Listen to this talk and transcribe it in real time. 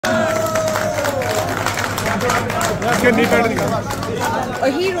A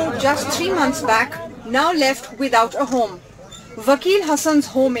hero just 3 months back, now left without a home. Vakeel Hasan's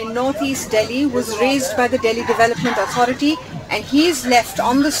home in northeast Delhi was razed by the Delhi Development Authority and he is left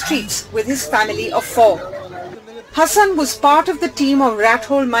on the streets with his family of 4. Hasan was part of the team of rat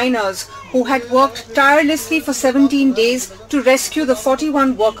hole miners who had worked tirelessly for 17 days to rescue the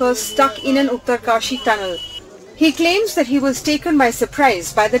 41 workers stuck in an Uttarakhand tunnel. He claims that he was taken by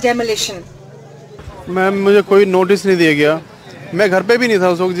surprise by the demolition. Ma'am मुझे कोई notice नहीं दिया गया, मैं घर पे भी नहीं था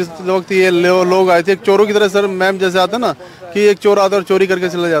उस वक्त जिस वक्त ये लोग आए थे। एक चोरों की तरह सर मैम जैसे आता ना कि एक चोर आता और चोरी करके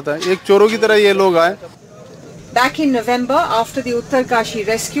चला जाता है, एक चोरों की तरह ये लोग आए। Back in November, after the Uttarakhand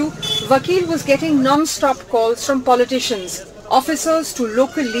rescue, Vakeel was getting non-stop calls from politicians, officers to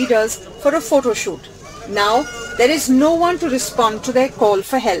local leaders for a photo shoot. Now, there is no one to respond to their call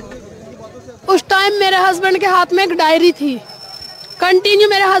for help. उस time मेरे husband के हाथ में एक diary थी, continue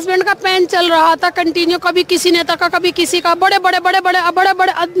मेरे husband का pen चल रहा था, कंटिन्यू कभी किसी नेता का कभी किसी का, बड़े बड़े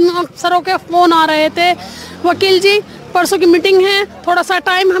अफसरों के फोन आ रहे थे। वकील जी परसों की मीटिंग है, थोड़ा सा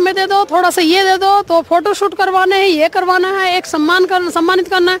टाइम हमें दे दो, थोड़ा सा ये दे दो, तो फोटो शूट करवाना है, ये करवाना है, एक सम्मानित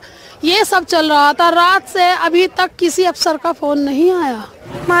करना है, ये सब चल रहा था। रात से अभी तक किसी अफसर का फोन नहीं आया।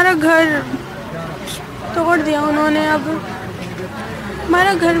 हमारा घर तोड़ दिया उन्होंने, अब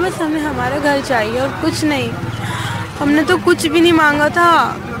हमारा घर बस हमें हमारा घर चाहिए और कुछ नहीं। हमने तो कुछ भी नहीं मांगा था,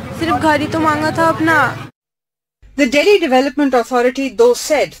 सिर्फ घर ही तो मांगा था अपना। The Delhi Development Authority though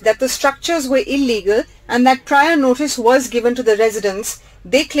said that the structures were illegal and that prior notice was given to the residents.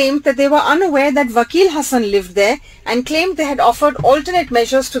 They claimed that they were unaware that Vakeel Hasan lived there and claimed they had offered alternate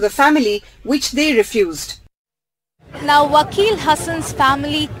measures to the family, which they refused. Now, Vakeel Hasan's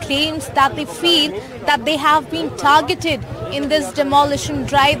family claims that they feel that they have been targeted in this demolition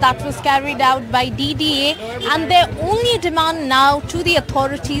drive that was carried out by DDA, and their only demand now to the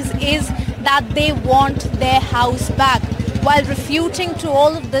authorities is that they want their house back. While refuting to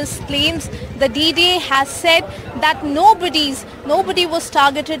all of these claims, the DDA has said that nobody was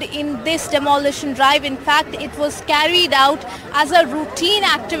targeted in this demolition drive. In fact, it was carried out as a routine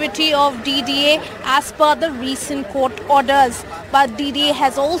activity of DDA as per the recent court orders. But DDA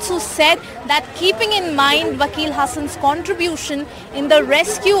has also said that keeping in mind Vakeel Hasan's contribution in the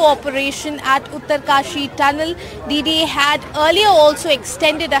rescue operation at Uttarakhand tunnel, DDA had earlier also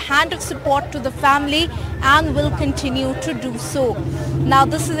extended a hand of support to the family and will continue to do so. Now,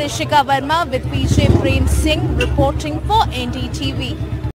 this is Ishika Verma with PJ Prem Singh reporting for NDTV.